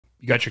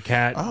You got your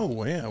cat.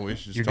 Oh, yeah.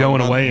 You're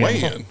going away.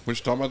 We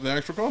should talk about the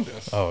actual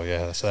contest. Oh,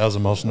 yeah. So that was the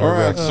most All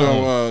right. nerve-wracking.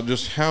 So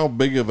just how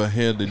big of a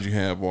head did you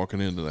have walking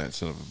into that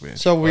son of a bitch?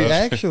 So we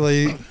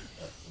actually,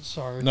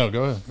 sorry. No,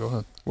 go ahead. Go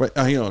ahead. Wait,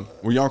 hang on.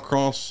 Were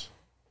y'all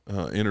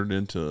entered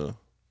into?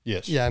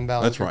 Yes. Yeah, in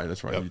Ballinger.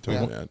 That's right. Yep. You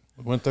told me that.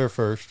 Went there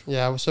first.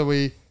 Yeah, so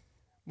we,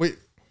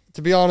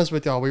 to be honest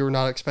with y'all, we were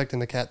not expecting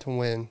the cat to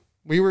win.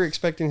 We were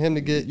expecting him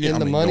to get in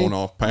the money. Going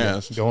off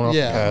past. Going off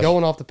the pass.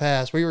 Going off the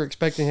pass. We were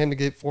expecting him to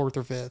get 4th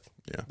or 5th.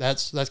 Yeah.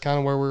 That's kind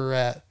of where we were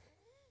at.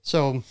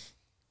 So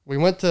we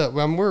went to,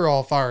 we were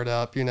all fired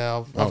up,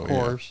 of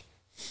course.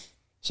 Yeah.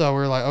 So we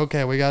were like,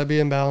 okay, we got to be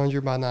in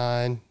Ballinger by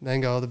 9,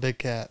 then go to the big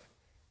cat.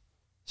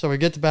 So we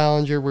get to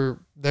Ballinger. We're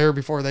there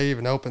before they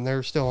even open.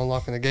 They're still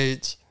unlocking the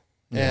gates.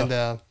 Yeah.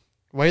 And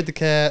weighed the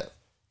cat.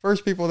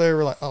 First people there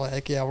were like, oh,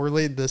 heck yeah, we're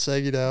leading this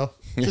thing,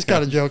 just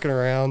kind of joking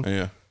around.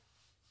 Yeah.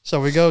 So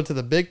we go to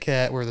the big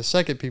cat. We're the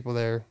second people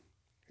there.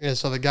 And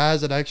so the guys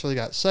that actually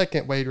got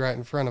second weighed right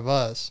in front of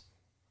us.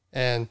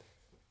 And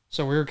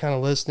so we were kind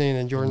of listening,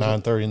 and Jordan's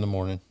 9:30 in the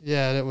morning.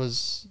 Yeah, and it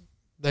was,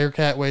 their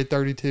cat weighed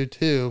 32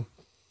 too.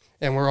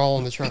 And we're all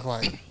in the truck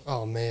like,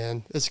 oh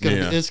man, it's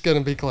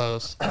gonna be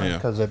close. Yeah.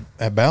 Because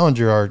at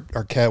Ballinger,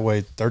 our cat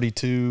weighed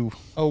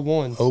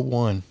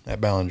 32.01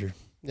 at Ballinger.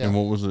 Yeah. And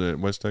what was it at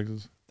West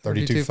Texas?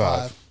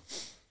 32.5.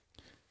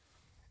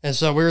 And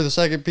so we were the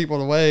second people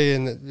to weigh,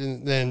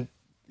 and then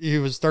he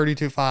was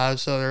 32.5.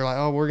 So they're like,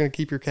 oh, we're gonna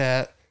keep your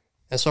cat.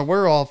 And so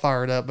we're all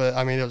fired up, but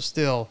I mean, it was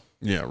still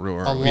real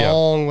early. a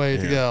long way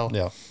to go.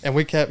 Yeah. And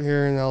we kept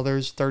hearing, oh,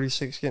 there's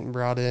 36 getting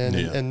brought in,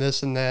 and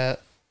this and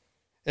that.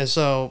 And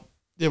so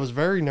it was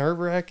very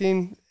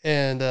nerve-wracking,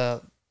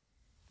 and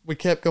we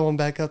kept going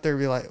back up there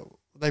and be like,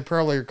 they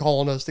probably are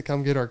calling us to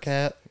come get our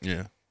cat.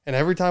 Yeah. And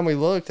every time we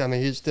looked, I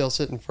mean, he's still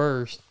sitting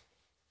first.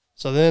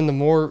 So then the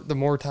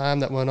more time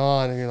that went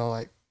on,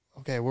 like,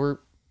 okay, we're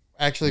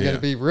actually going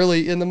to be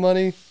really in the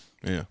money.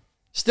 Yeah.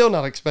 Still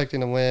not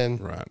expecting to win.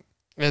 Right.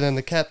 And then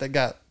the cat that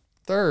got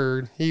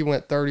third, he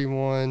went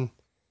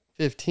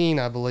 31.15,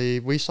 I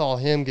believe. We saw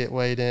him get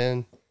weighed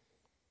in,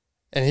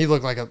 and he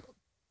looked like a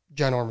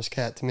ginormous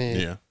cat to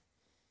me. Yeah.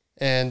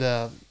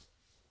 And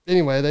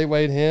anyway, they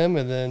weighed him,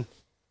 and then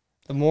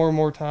the more and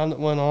more time that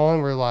went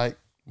on,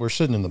 we're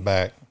sitting in the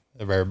back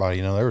of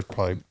everybody. There was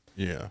probably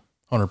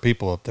 100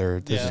 people up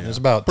there. It's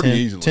about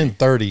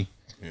 10:30,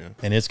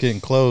 and it's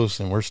getting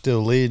close, and we're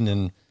still leading.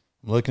 And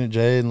I'm looking at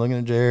Jayden, looking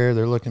at Jared.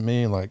 They're looking at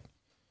me and like,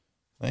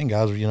 "Man,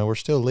 guys, we're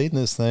still leading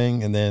this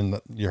thing." And then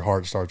your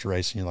heart starts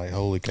racing. You're like,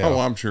 "Holy cow!" Oh,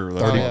 I'm sure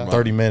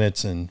 30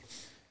 minutes, and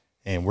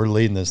we're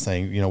leading this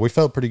thing. We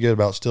felt pretty good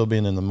about still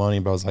being in the money,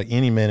 but I was like,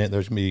 any minute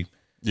there's gonna be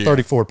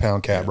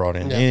 34-pound cat brought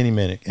in any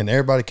minute, and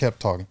everybody kept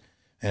talking.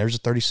 And there's a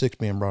 36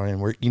 being brought in.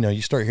 Where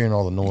you start hearing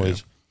all the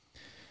noise,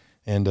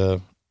 and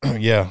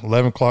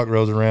 11 o'clock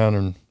rolls around,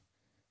 and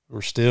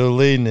we're still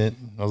leading it.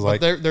 I was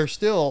like,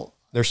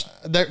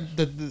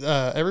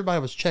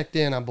 everybody was checked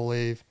in, I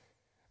believe,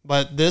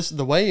 but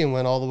the weigh-in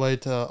went all the way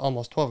to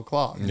almost 12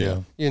 o'clock.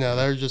 Yeah,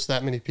 there's just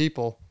that many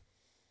people,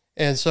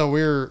 and so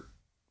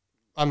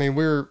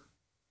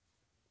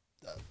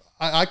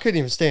I couldn't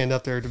even stand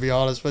up there, to be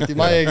honest with you.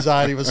 My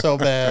anxiety was so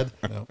bad.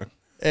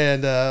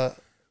 And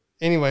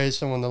anyway,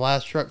 so when the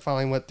last truck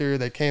finally went through,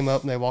 they came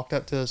up and they walked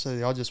up to us and said,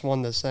 y'all just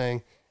won this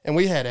thing. And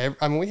we had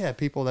we had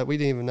people that we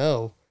didn't even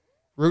know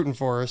rooting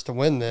for us to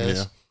win this.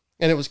 Yeah.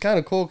 And it was kind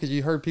of cool because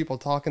you heard people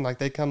talking, like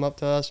they come up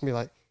to us and be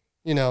like,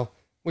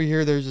 we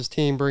hear there's this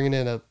team bringing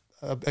in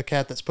a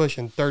cat that's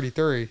pushing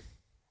 33.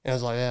 And I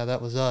was like, yeah,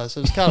 that was us.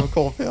 It was kind of a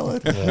cool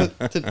feeling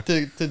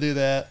to do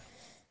that.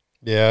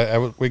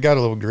 Yeah, we got a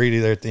little greedy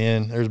there at the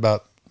end. There's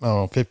about,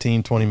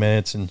 15, 20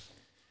 minutes, and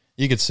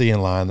you could see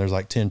in line there's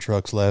like 10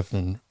 trucks left,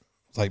 and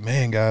it's like,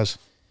 man, guys,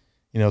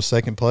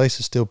 second place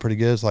is still pretty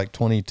good. It's like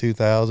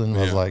 22,000. I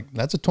was like,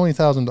 that's a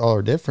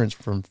 $20,000 difference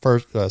from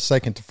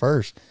second to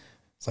first.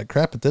 It's like,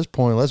 crap, at this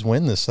point, let's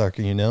win this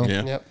sucker, Yeah.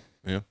 Yep.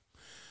 Yeah.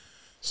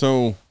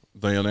 So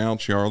they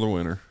announce you are the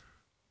winner,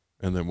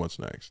 and then what's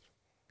next?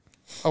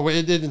 Oh,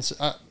 it didn't.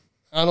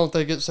 I don't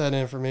think it set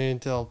in for me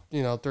until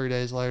 3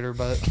 days later.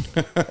 But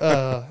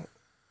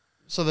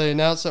so they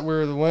announced that we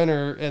were the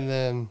winner, and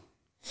then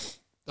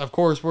of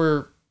course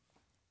we're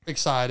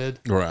excited,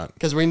 right?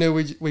 Because we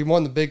knew we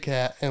won the big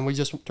cat, and we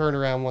just turned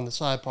around and won the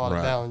side pod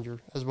at Ballinger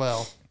as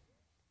well.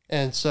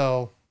 And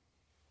so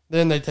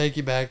then they take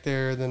you back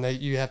there. Then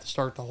you have to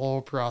start the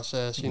whole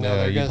process. You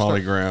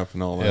polygraph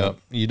and all that. Yep.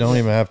 You don't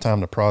even have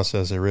time to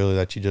process it really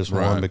that you just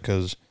won,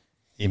 because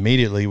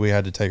immediately we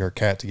had to take our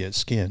cat to get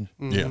skinned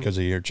because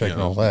of your checking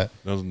all that.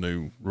 That was a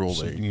new rule.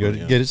 So you go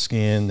to get it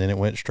skinned, then it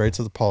went straight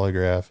to the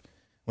polygraph.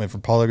 Went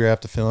from polygraph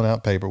to filling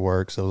out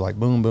paperwork. So it was like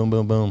boom, boom,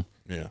 boom, boom.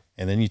 Yeah.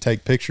 And then you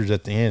take pictures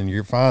at the end, and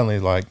you're finally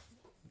like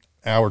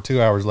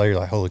 2 hours later,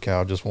 like, holy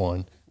cow, I just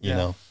won, you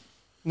know.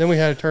 And then we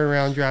had to turn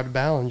around and drive to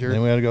Ballinger.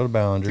 Then we had to go to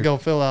Ballinger. To go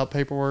fill out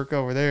paperwork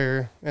over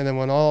there. And then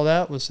when all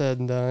that was said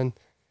and done,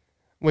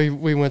 we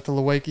went to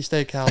Lewicki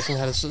Steakhouse and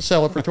had a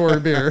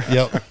celebratory beer.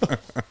 Yep.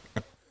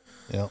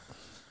 Yep.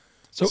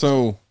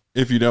 So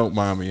if you don't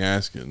mind me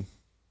asking,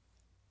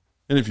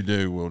 And if you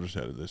do, we'll just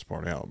edit this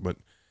part out. But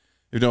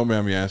if you don't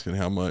mind me asking,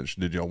 how much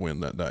did y'all win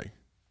that day?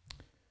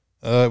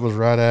 It was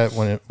right at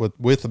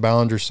with the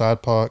Ballinger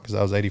side pot, because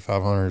I was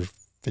 8,500,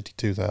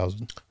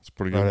 52,000. It's a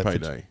pretty good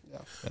payday. Yeah.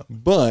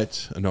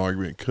 But an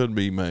argument could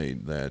be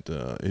made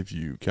that if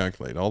you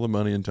calculate all the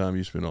money and time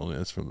you spent on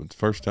this from the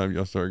first time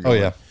y'all started going,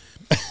 yeah,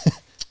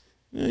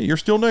 you're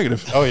still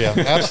negative. Oh, yeah,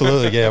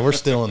 absolutely. Yeah, we're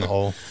still in the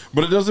hole.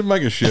 But it doesn't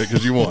make a shit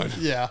because you won.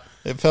 Yeah.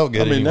 It felt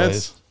good. I mean,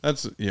 anyways.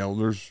 that's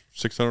there's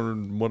 600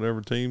 and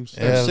whatever teams.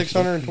 Yeah, there's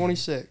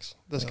 626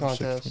 this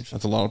contest.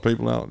 That's a lot of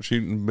people out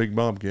shooting big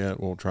Bobcat.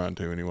 Well, trying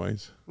to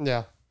anyways.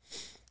 Yeah.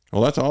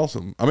 Well, that's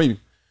awesome. I mean,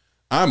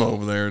 I'm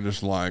over there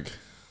just like,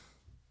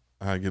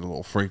 I get a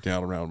little freaked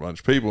out around a bunch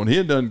of people, and he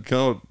had done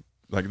come,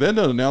 like they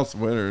done announced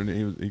the winner, and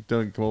he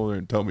done come over there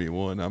and told me he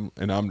won.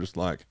 I'm just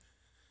like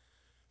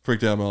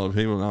freaked out about all the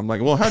people, and I'm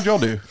like, well, how'd y'all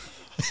do?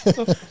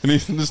 And he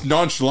just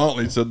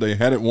nonchalantly said they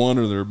had it won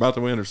or they're about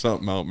to win or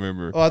something. I don't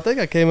remember. Well, I think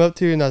I came up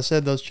to you and I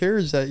said those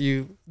chairs that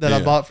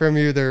I bought from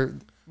you,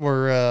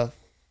 were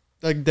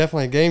like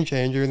definitely a game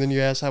changer. And then you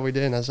asked how we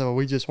did, and I said, well,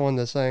 we just won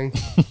this thing.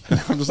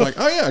 I'm just like,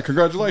 oh yeah,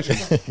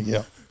 congratulations.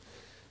 Yeah.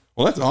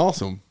 Well, that's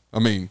awesome. I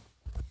mean,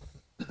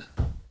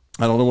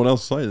 I don't know what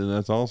else to say. Then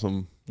that's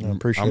awesome. I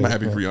appreciate I'm it.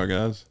 happy for y'all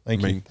guys.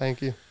 Thank you.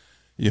 Thank you.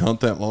 You hunt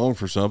that long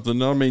for something.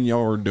 I mean,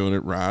 y'all are doing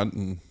it right,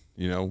 and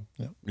you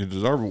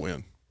deserve a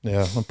win.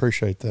 Yeah, I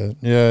appreciate that.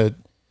 Yeah,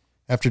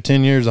 after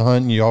 10 years of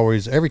hunting, you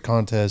always, every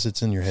contest,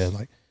 it's in your head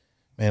like,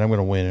 man, I'm going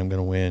to win. I'm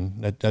going to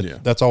win.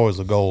 That's always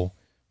the goal.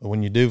 But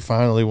when you do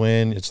finally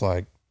win, it's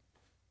like,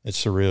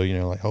 it's surreal. You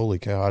know, like, holy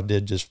cow, I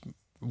did just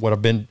what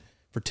I've been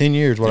for 10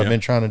 years, what I've been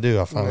trying to do.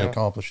 I finally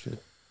accomplished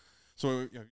it. So